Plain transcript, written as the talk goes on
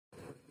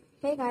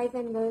Hey guys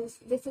and girls,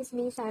 this is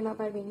me Saima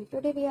Parveen.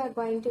 Today we are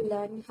going to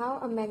learn how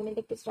a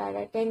magnetic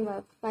stirrer can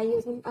work by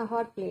using a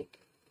hot plate.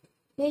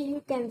 Here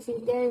you can see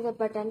there is a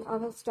button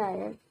of a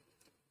stirrer.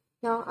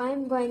 Now I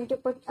am going to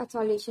put a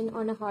solution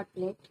on a hot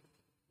plate.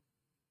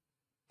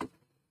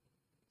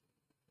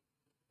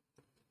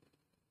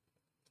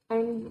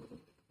 I'm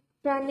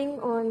turning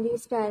on the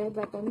stirrer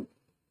button.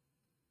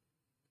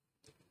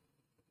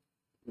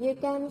 You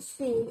can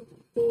see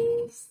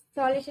the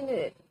solution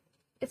is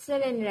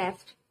still in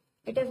rest.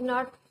 It is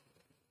not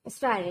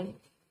stirring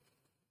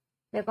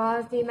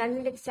because the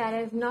magnetic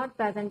stirrer is not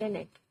present in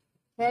it.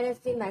 Here is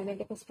the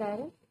magnetic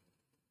stirrer.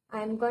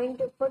 I am going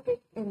to put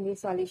it in the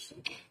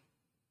solution.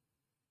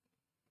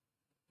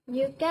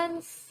 You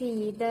can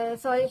see the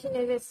solution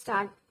is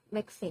start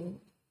mixing.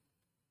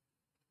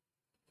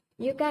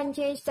 You can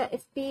change the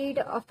speed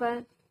of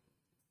a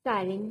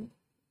stirring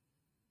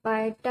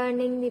by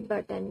turning the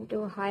button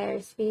to higher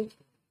speed.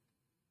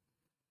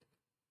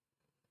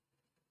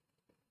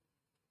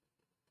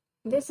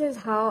 This is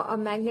how a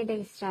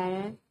magnetic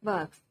stirrer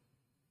works.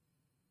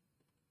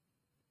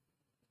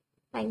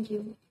 Thank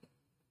you.